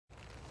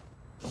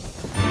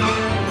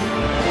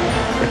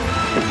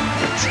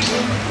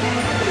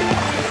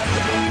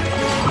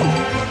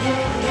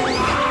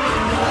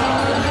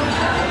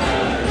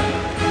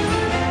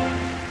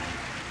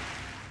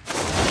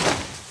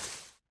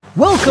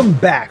Welcome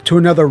back to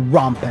another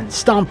rompin',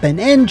 stompin',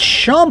 and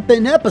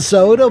chompin'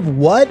 episode of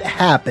What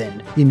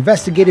Happened, the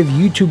investigative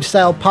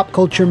YouTube-style pop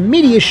culture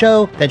media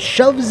show that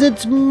shoves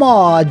its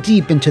maw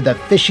deep into the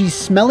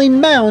fishy-smelling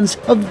mounds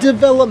of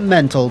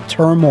developmental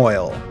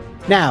turmoil.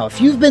 Now, if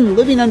you've been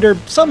living under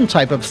some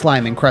type of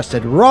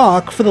slime-encrusted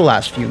rock for the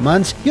last few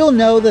months, you'll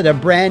know that a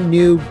brand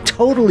new,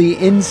 totally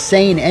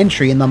insane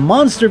entry in the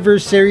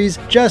MonsterVerse series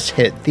just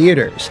hit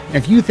theaters. And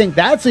if you think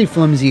that's a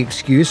flimsy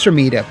excuse for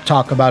me to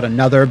talk about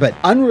another but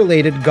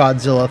unrelated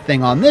Godzilla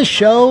thing on this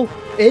show,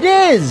 it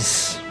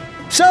is!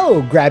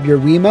 So, grab your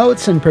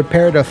Wiimotes and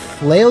prepare to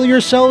flail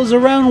yourselves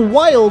around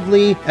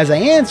wildly as I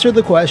answer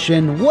the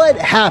question, what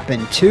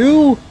happened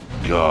to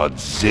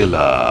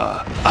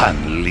Godzilla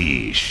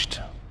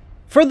Unleashed?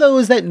 For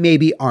those that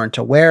maybe aren't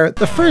aware,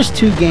 the first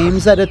two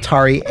games that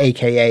Atari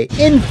aka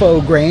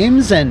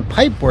Infogrames and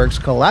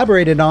Pipeworks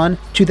collaborated on,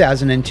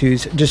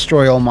 2002's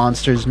Destroy All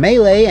Monsters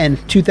Melee and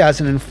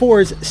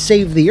 2004's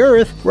Save the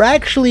Earth, were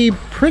actually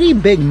pretty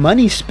big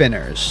money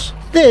spinners.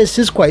 This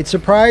is quite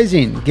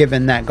surprising,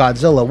 given that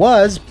Godzilla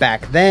was,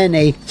 back then,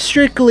 a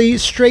strictly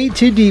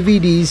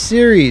straight-to-DVD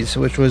series,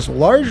 which was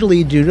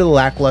largely due to the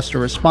lackluster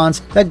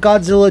response that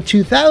Godzilla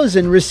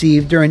 2000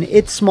 received during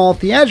its small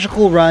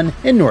theatrical run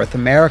in North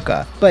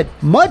America, but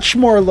much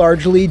more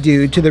largely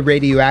due to the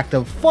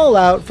radioactive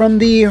fallout from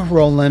the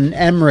Roland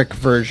Emmerich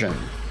version.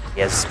 He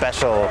has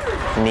special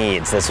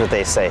needs, that's what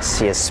they say,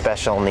 he has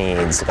special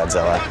needs,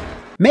 Godzilla.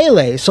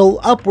 Melee sold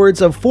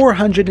upwards of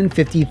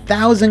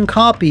 450,000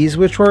 copies,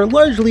 which were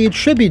largely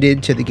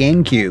attributed to the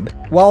GameCube,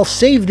 while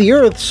Save the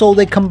Earth sold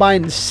a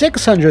combined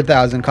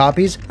 600,000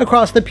 copies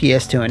across the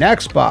PS2 and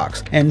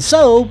Xbox, and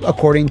so,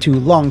 according to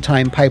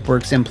longtime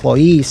Pipeworks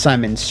employee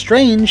Simon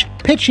Strange,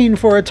 pitching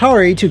for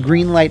Atari to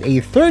greenlight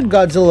a third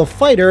Godzilla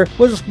fighter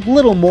was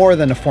little more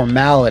than a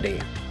formality.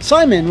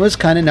 Simon was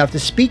kind enough to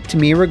speak to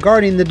me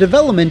regarding the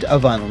development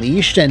of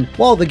Unleashed, and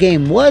while the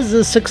game was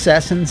a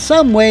success in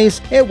some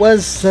ways, it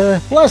was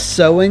less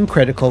so in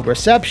critical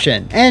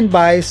reception, and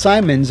by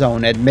Simon's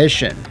own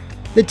admission.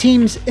 The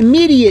team's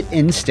immediate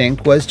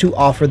instinct was to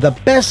offer the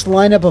best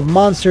lineup of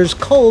monsters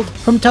culled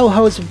from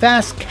Toho's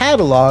vast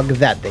catalog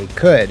that they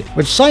could,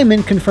 which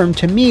Simon confirmed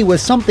to me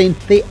was something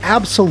they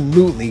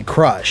absolutely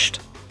crushed.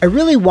 I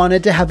really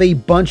wanted to have a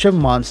bunch of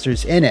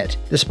monsters in it.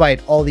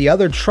 Despite all the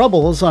other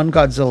troubles on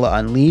Godzilla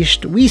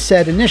Unleashed, we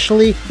said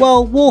initially,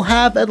 well, we'll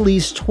have at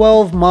least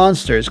 12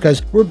 monsters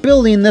because we're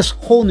building this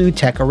whole new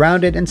tech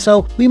around it, and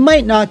so we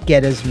might not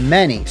get as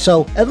many.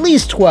 So at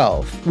least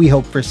 12. We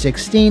hoped for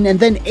 16, and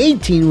then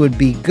 18 would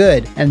be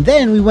good. And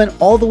then we went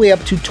all the way up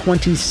to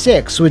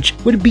 26, which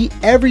would be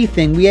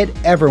everything we had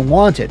ever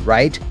wanted,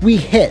 right? We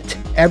hit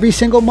every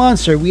single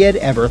monster we had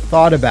ever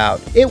thought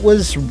about. It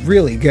was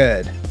really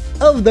good.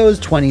 Of those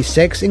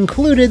 26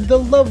 included the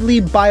lovely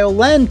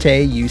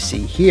Biolante you see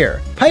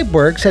here.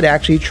 Pipeworks had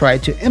actually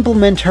tried to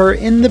implement her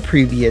in the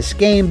previous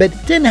game, but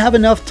didn't have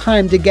enough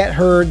time to get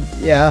her,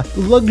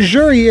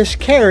 luxurious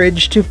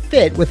carriage to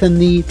fit within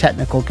the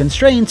technical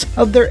constraints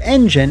of their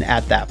engine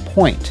at that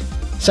point.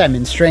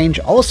 Simon Strange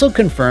also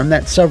confirmed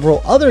that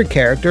several other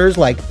characters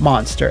like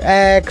Monster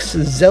X,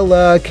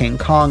 Zilla, King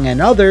Kong,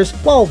 and others,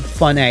 while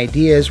fun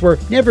ideas, were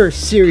never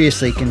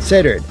seriously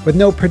considered, with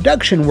no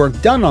production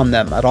work done on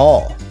them at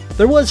all.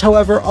 There was,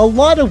 however, a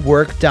lot of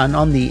work done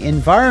on the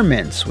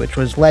environments, which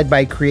was led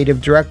by creative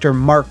director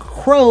Mark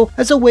Crowe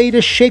as a way to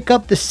shake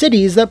up the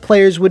cities that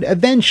players would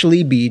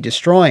eventually be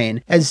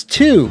destroying, as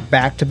two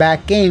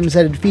back-to-back games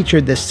that had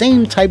featured the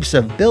same types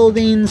of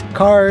buildings,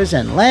 cars,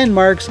 and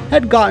landmarks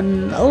had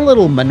gotten a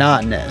little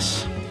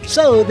monotonous.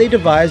 So they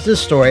devised a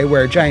story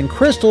where giant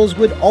crystals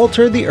would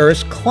alter the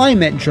Earth's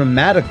climate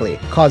dramatically,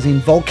 causing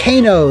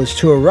volcanoes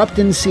to erupt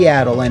in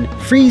Seattle and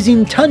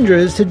freezing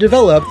tundras to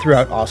develop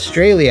throughout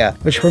Australia,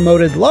 which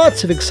promoted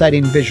lots of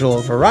exciting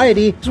visual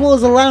variety, as well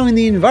as allowing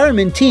the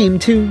environment team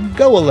to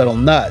go a little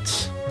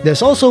nuts.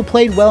 This also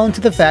played well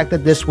into the fact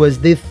that this was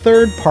the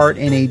third part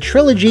in a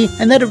trilogy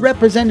and that it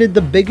represented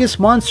the biggest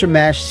monster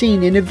mash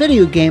seen in a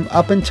video game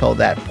up until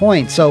that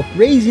point, so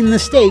raising the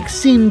stakes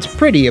seemed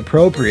pretty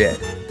appropriate.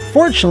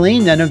 Fortunately,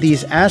 none of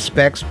these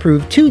aspects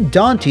proved too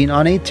daunting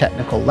on a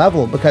technical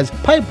level because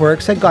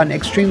Pipeworks had gotten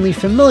extremely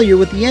familiar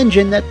with the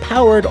engine that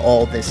powered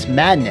all this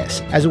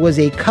madness, as it was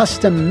a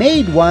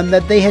custom-made one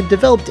that they had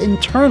developed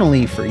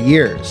internally for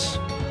years.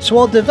 So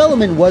while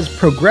development was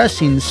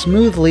progressing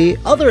smoothly,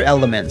 other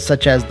elements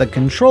such as the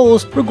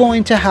controls were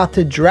going to have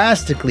to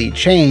drastically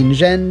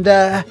change, and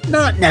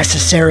not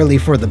necessarily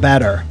for the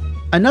better.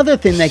 Another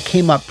thing that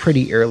came up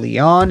pretty early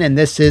on, and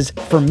this is,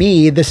 for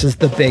me, this is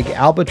the big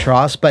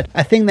albatross, but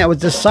a thing that was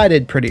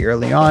decided pretty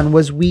early on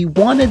was we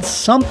wanted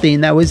something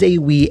that was a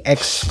Wii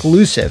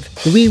exclusive.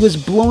 The Wii was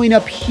blowing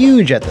up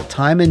huge at the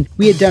time, and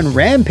we had done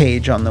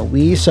Rampage on the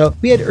Wii, so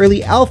we had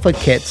early alpha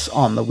kits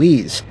on the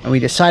Wiis, and we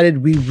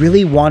decided we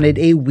really wanted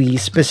a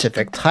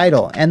Wii-specific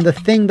title, and the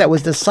thing that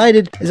was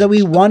decided is that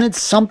we wanted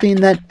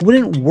something that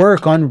wouldn't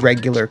work on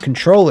regular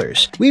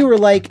controllers. We were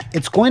like,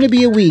 it's going to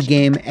be a Wii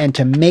game, and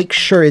to make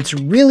sure it's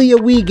really a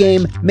Wii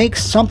game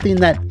makes something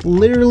that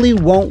literally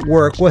won't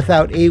work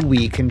without a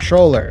Wii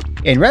controller.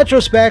 In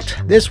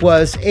retrospect, this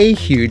was a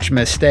huge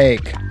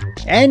mistake.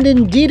 And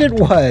indeed it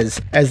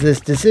was, as this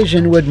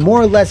decision would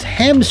more or less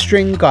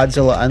hamstring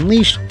Godzilla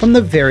Unleashed from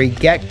the very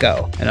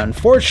get-go. And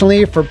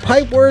unfortunately for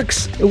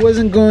Pipeworks, it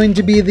wasn't going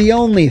to be the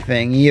only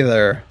thing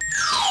either.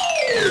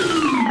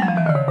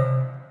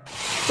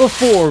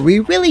 Before we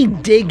really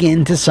dig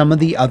into some of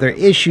the other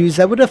issues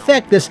that would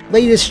affect this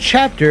latest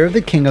chapter of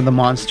the King of the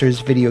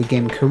Monsters video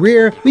game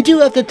career, we do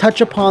have to touch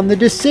upon the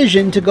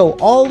decision to go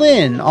all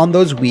in on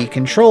those Wii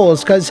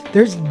controls, cause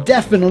there's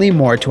definitely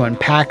more to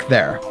unpack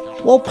there.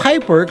 While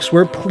Pipeworks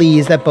were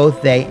pleased that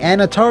both they and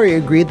Atari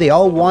agreed they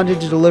all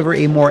wanted to deliver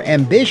a more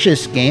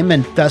ambitious game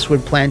and thus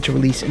would plan to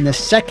release in the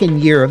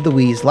second year of the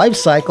Wii's life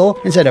cycle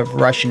instead of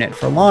rushing it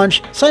for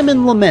launch,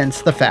 Simon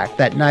laments the fact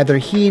that neither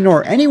he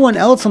nor anyone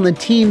else on the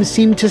team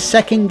seemed to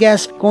second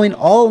guess going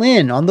all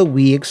in on the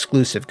Wii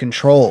exclusive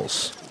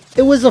controls.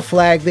 It was a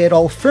flag they had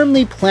all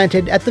firmly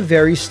planted at the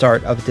very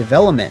start of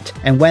development,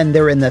 and when they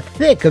were in the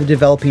thick of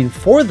developing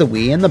for the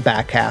Wii in the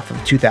back half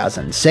of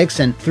 2006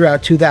 and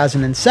throughout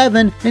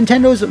 2007,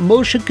 Nintendo's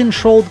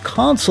motion-controlled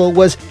console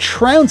was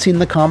trouncing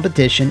the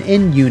competition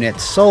in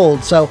units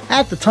sold, so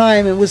at the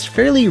time it was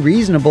fairly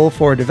reasonable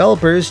for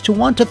developers to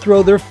want to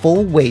throw their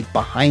full weight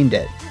behind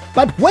it.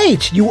 But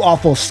wait, you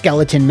awful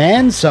skeleton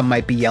man, some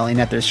might be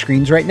yelling at their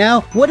screens right now,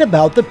 what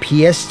about the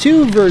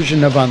PS2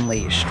 version of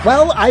Unleashed?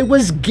 Well, I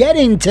was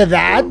getting to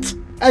that!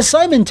 As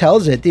Simon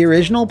tells it, the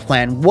original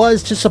plan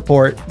was to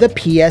support the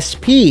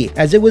PSP,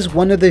 as it was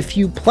one of the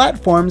few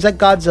platforms that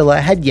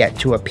Godzilla had yet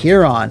to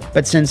appear on.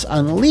 But since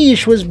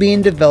Unleashed was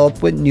being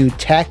developed with new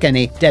tech and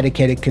a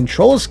dedicated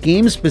control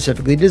scheme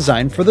specifically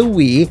designed for the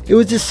Wii, it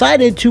was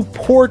decided to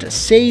port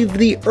Save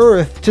the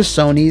Earth to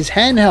Sony's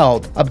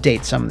handheld,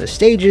 update some of the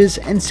stages,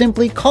 and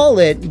simply call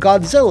it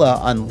Godzilla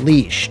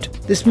Unleashed.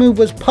 This move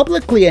was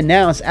publicly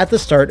announced at the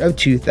start of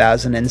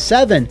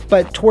 2007,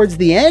 but towards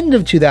the end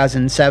of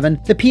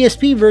 2007, the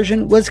PSP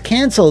version was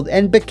cancelled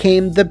and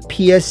became the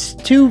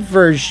PS2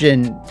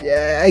 version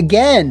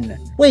again.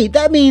 Wait,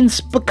 that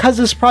means because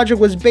this project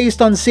was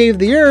based on Save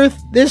the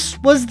Earth, this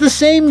was the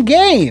same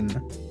game!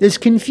 This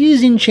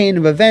confusing chain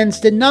of events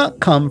did not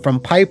come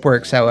from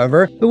Pipeworks,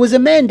 however, but was a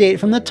mandate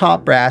from the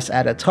top brass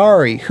at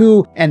Atari,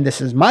 who, and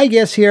this is my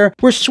guess here,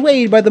 were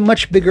swayed by the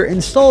much bigger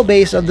install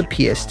base of the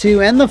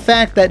PS2 and the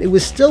fact that it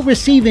was still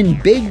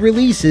receiving big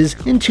releases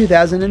in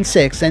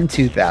 2006 and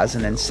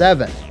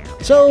 2007.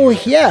 So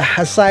yeah,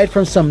 aside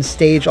from some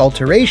stage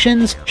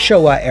alterations,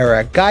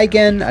 Showa-era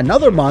Gigan,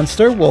 another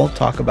monster we'll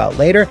talk about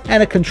later,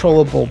 and a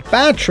controllable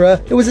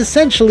Batra, it was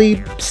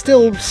essentially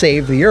still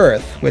Save the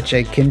Earth, which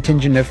a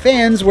contingent of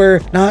fans were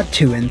not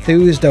too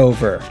enthused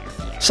over.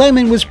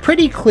 Simon was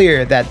pretty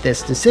clear that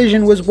this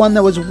decision was one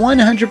that was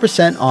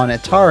 100% on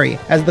Atari,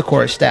 as the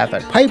core staff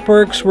at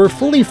Pipeworks were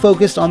fully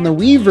focused on the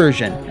Wii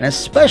version, and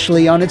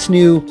especially on its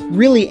new,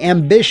 really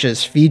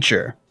ambitious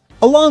feature.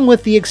 Along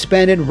with the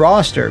expanded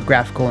roster,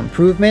 graphical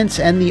improvements,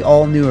 and the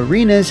all-new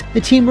arenas, the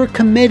team were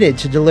committed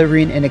to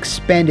delivering an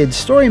expanded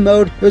story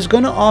mode that was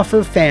going to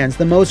offer fans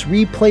the most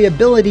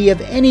replayability of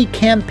any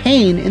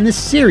campaign in the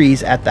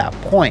series at that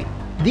point.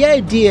 The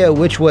idea,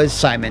 which was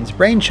Simon's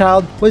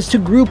brainchild, was to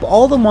group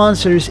all the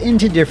monsters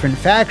into different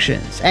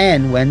factions,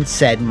 and when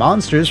said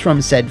monsters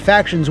from said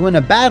factions win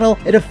a battle,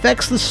 it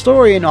affects the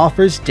story and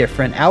offers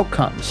different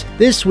outcomes.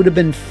 This would have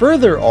been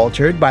further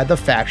altered by the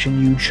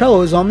faction you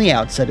chose on the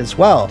outset as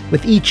well,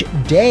 with each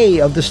day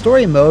of the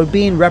story mode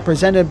being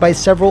represented by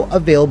several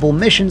available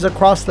missions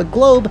across the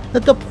globe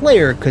that the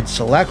player could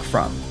select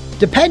from.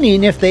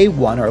 Depending if they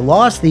won or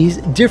lost these,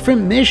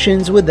 different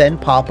missions would then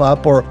pop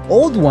up or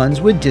old ones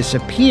would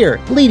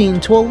disappear, leading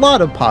to a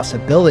lot of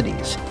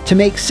possibilities. To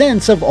make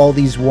sense of all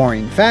these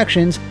warring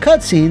factions,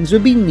 cutscenes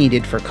would be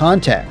needed for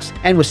context,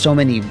 and with so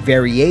many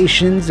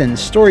variations and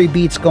story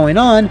beats going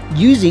on,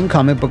 using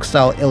comic book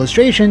style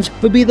illustrations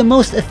would be the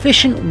most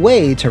efficient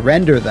way to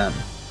render them.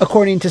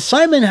 According to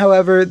Simon,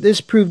 however,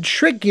 this proved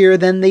trickier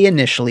than they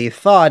initially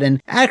thought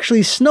and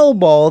actually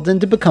snowballed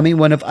into becoming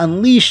one of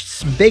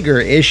Unleashed's bigger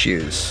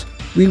issues.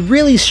 We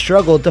really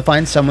struggled to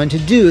find someone to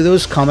do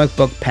those comic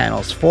book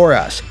panels for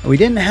us. We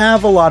didn't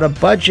have a lot of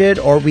budget,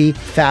 or we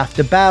faffed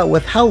about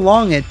with how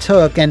long it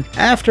took, and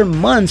after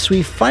months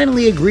we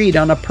finally agreed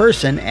on a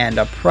person and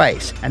a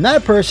price. And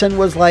that person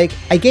was like,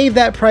 I gave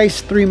that price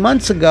 3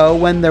 months ago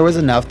when there was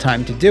enough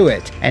time to do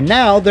it, and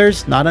now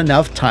there's not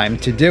enough time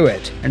to do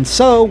it. And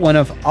so one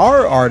of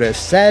our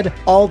artists said,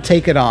 I'll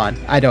take it on.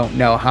 I don't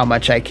know how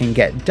much I can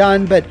get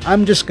done, but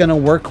I'm just gonna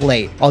work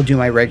late. I'll do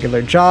my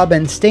regular job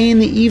and stay in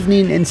the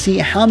evening and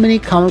see how many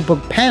comic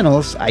book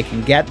panels I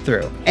can get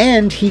through.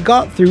 And he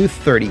got through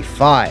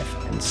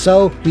 35. And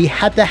so we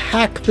had to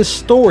hack the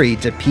story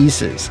to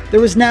pieces. There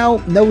was now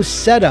no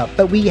setup,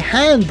 but we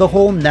had the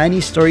whole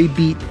 90 story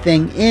beat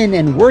thing in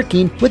and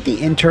working with the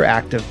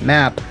interactive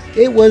map.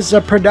 It was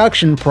a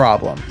production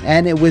problem,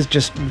 and it was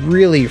just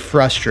really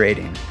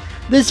frustrating.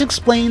 this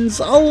explains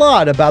a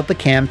lot about the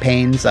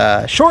campaign's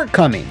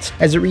shortcomings,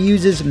 as it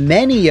reuses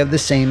many of the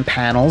same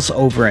panels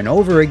over and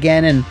over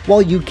again, and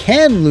while you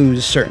can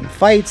lose certain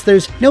fights,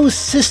 there's no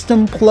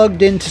system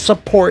plugged in to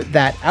support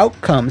that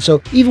outcome,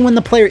 so even when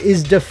the player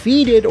is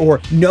defeated or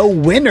no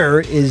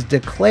winner is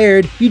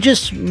declared, you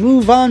just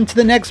move on to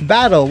the next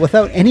battle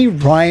without any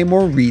rhyme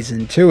or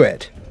reason to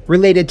it.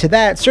 Related to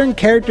that, certain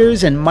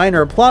characters and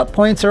minor plot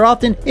points are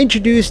often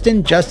introduced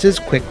and just as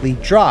quickly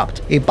dropped,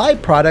 a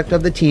byproduct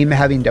of the team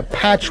having to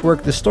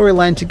patchwork the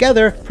storyline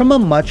together from a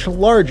much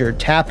larger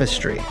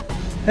tapestry.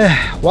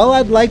 While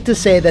I'd like to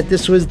say that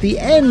this was the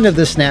end of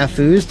the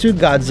snafus to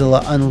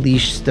Godzilla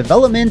Unleashed's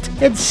development,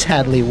 it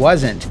sadly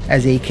wasn't,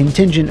 as a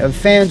contingent of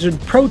fans would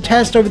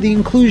protest over the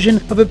inclusion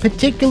of a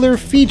particular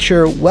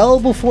feature well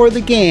before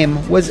the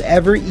game was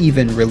ever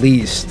even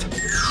released.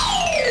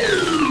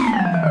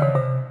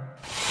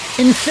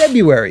 In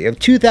February of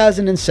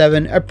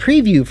 2007, a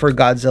preview for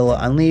Godzilla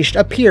Unleashed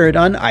appeared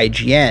on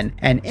IGN,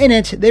 and in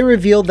it, they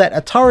revealed that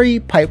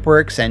Atari,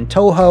 Pipeworks, and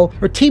Toho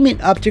were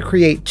teaming up to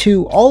create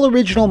 2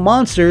 all-original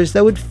monsters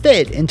that would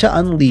fit into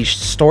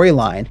Unleashed's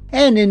storyline,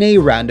 and in a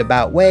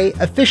roundabout way,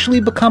 officially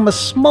become a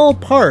small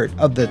part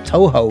of the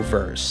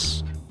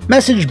Toho-verse.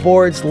 Message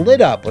boards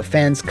lit up with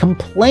fans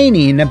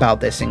complaining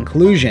about this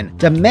inclusion,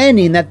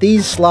 demanding that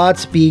these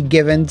slots be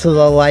given to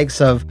the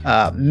likes of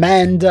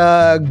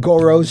Manda,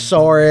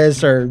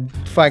 Gorosaurus, or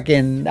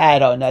fucking, I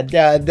don't know,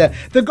 the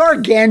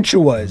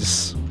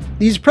Gargantuas.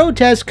 These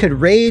protests could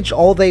rage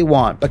all they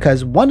want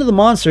because one of the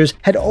monsters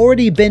had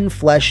already been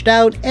fleshed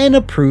out and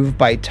approved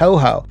by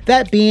Toho,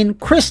 that being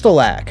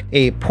Krystalak,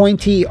 a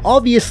pointy,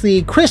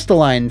 obviously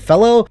crystalline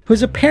fellow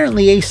who's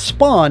apparently a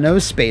spawn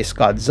of Space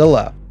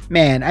Godzilla.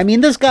 Man, I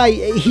mean, this guy,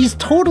 he's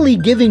totally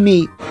giving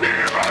me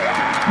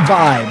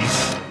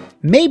vibes.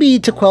 Maybe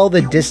to quell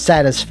the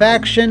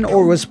dissatisfaction,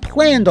 or was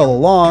planned all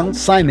along,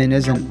 Simon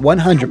isn't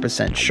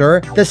 100%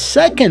 sure, the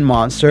second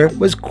monster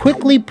was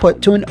quickly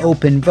put to an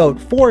open vote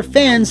for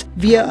fans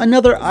via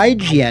another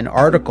IGN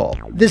article.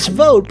 This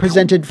vote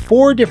presented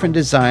 4 different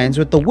designs,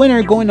 with the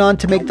winner going on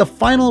to make the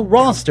final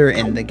roster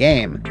in the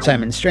game.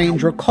 Simon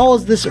Strange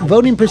recalls this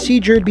voting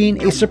procedure being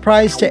a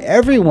surprise to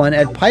everyone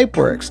at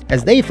Pipeworks,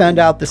 as they found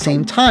out the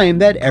same time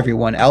that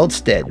everyone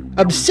else did.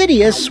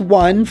 Obsidius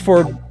won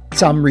for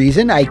some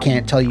reason, I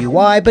can't tell you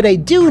why, but I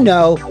do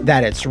know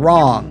that it's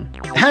wrong.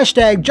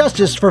 Hashtag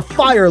justice for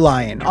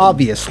Firelion,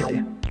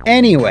 obviously.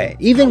 Anyway,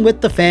 even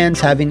with the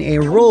fans having a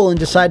role in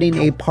deciding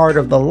a part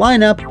of the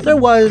lineup, there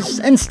was,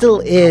 and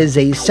still is,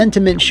 a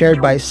sentiment shared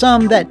by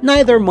some that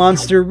neither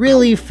monster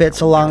really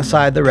fits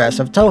alongside the rest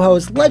of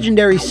Toho's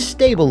legendary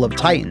stable of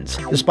titans,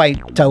 despite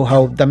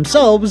Toho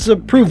themselves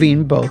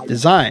approving both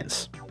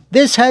designs.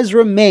 This has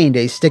remained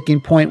a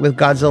sticking point with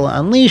Godzilla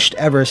Unleashed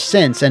ever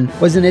since, and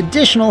was an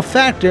additional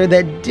factor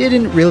that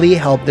didn't really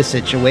help the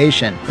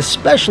situation,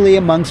 especially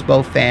amongst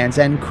both fans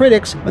and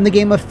critics when the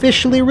game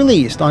officially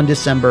released on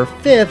December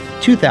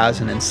 5th,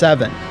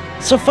 2007.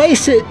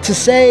 Suffice it to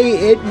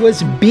say, it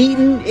was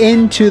beaten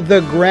into the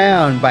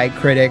ground by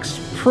critics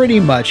pretty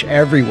much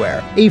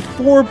everywhere. A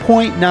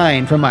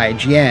 4.9 from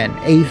IGN,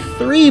 a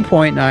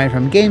 3.9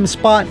 from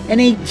GameSpot,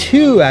 and a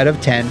 2 out of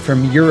 10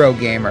 from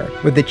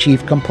Eurogamer, with the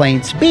chief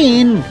complaints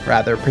being,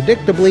 rather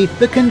predictably,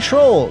 the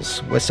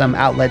controls, with some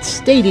outlets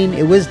stating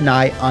it was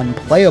nigh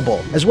unplayable,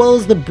 as well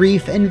as the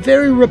brief and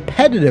very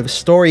repetitive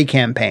story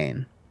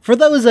campaign. For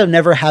those that have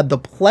never had the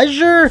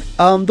pleasure,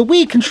 the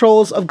Wii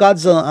controls of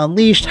Godzilla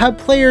Unleashed have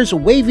players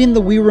waving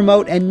the Wii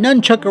remote and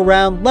nunchuck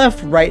around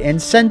left, right, and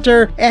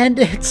center, and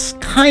it's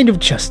kind of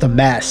just a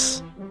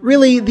mess.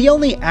 Really, the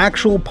only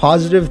actual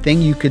positive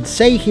thing you could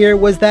say here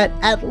was that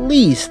at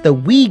least the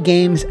Wii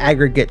game's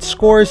aggregate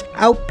scores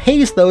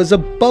outpace those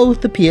of both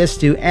the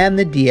PS2 and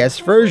the DS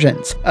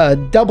versions.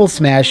 Double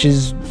Smash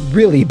is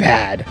really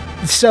bad.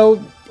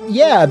 So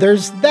yeah,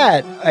 there's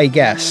that, I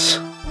guess.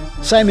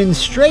 Simon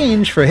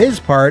Strange, for his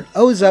part,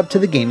 owes up to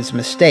the game's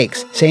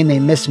mistakes, saying they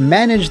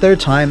mismanaged their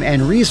time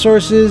and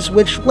resources,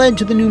 which led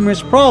to the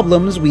numerous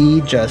problems we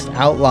just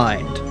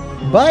outlined.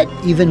 But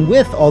even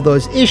with all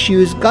those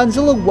issues,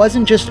 Godzilla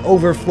wasn't just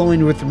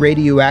overflowing with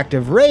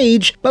radioactive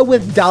rage, but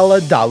with dollar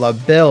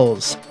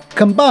bills.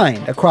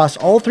 Combined, across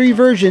all 3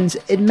 versions,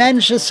 it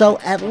managed to sell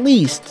at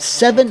least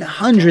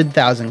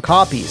 700,000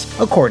 copies,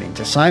 according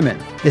to Simon.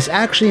 This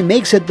actually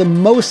makes it the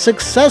most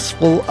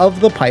successful of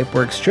the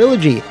Pipeworks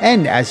trilogy,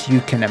 and as you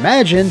can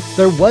imagine,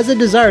 there was a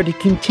desire to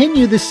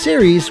continue the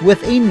series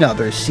with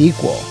another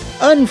sequel.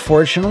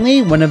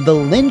 Unfortunately, one of the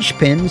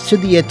linchpins to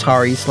the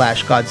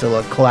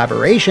Atari/Godzilla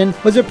collaboration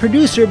was a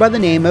producer by the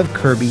name of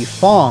Kirby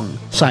Fong.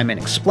 Simon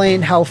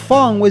explained how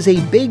Fong was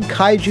a big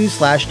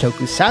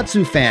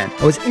kaiju/tokusatsu fan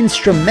and was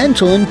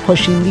instrumental in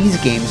pushing these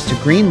games to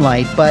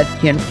greenlight, but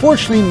he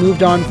unfortunately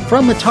moved on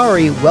from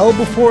Atari well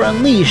before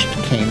Unleashed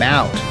came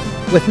out.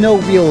 With no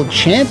real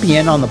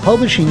champion on the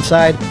publishing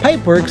side,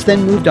 Pipeworks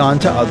then moved on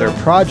to other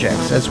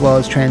projects, as well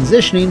as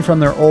transitioning from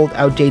their old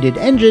outdated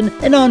engine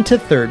and onto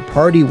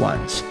third-party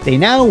ones. They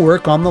now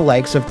work on the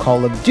likes of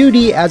Call of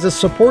Duty as a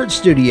support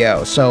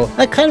studio, so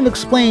that kind of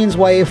explains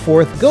why a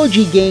fourth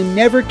Goji game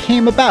never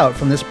came about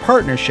from this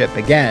partnership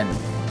again.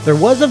 There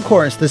was, of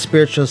course, the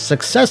spiritual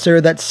successor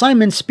that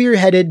Simon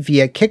spearheaded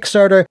via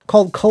Kickstarter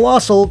called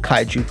Colossal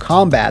Kaiju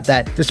Combat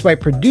that,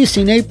 despite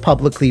producing a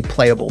publicly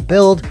playable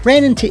build,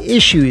 ran into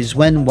issues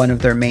when one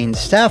of their main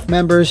staff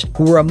members,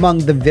 who were among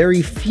the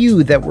very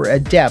few that were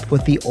adept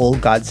with the old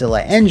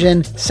Godzilla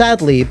engine,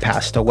 sadly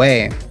passed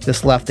away.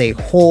 This left a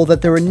hole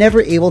that they were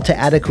never able to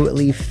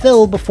adequately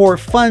fill before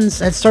funds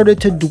had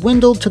started to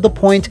dwindle to the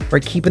point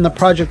where keeping the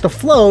project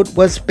afloat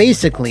was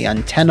basically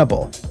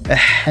untenable.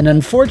 An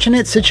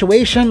unfortunate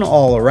situation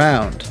all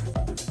around.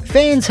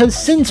 Fans have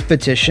since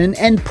petitioned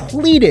and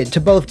pleaded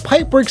to both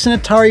Pipeworks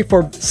and Atari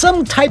for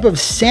some type of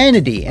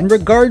sanity in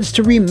regards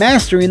to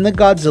remastering the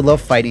Godzilla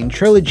fighting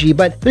trilogy,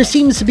 but there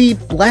seems to be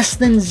less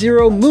than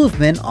zero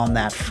movement on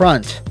that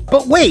front.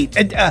 But wait,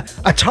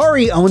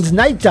 Atari owns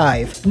Night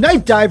Dive.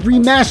 Night Dive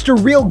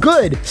remaster real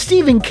good.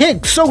 Stephen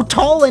King so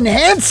tall and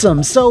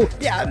handsome, so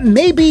yeah,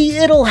 maybe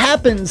it'll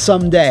happen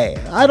someday.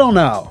 I don't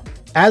know.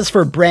 As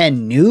for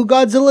brand new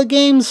Godzilla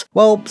games,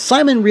 well,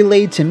 Simon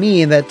relayed to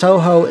me that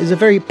Toho is a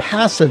very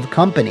passive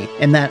company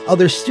and that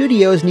other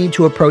studios need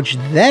to approach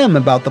them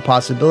about the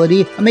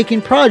possibility of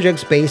making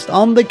projects based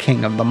on the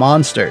King of the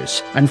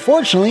Monsters.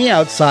 Unfortunately,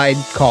 outside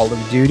Call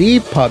of Duty,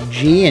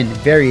 PUBG, and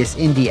various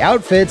indie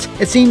outfits,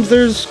 it seems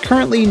there's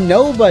currently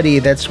nobody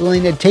that's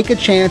willing to take a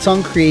chance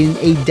on creating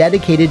a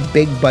dedicated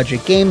big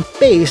budget game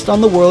based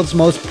on the world's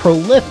most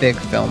prolific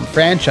film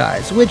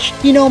franchise, which,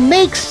 you know,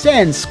 makes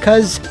sense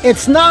cause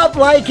it's not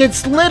like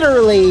it's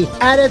literally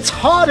at its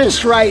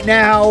hottest right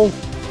now.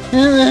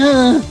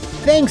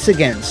 Thanks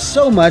again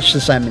so much to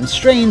Simon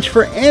Strange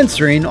for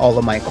answering all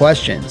of my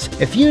questions.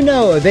 If you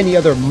know of any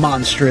other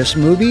monstrous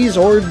movies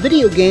or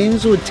video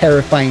games with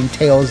terrifying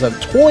tales of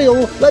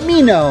toil, let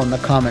me know in the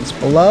comments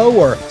below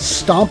or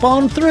stomp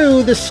on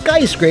through the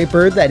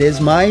skyscraper that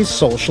is my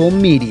social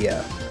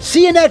media.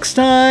 See you next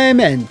time,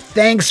 and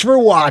thanks for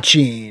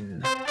watching.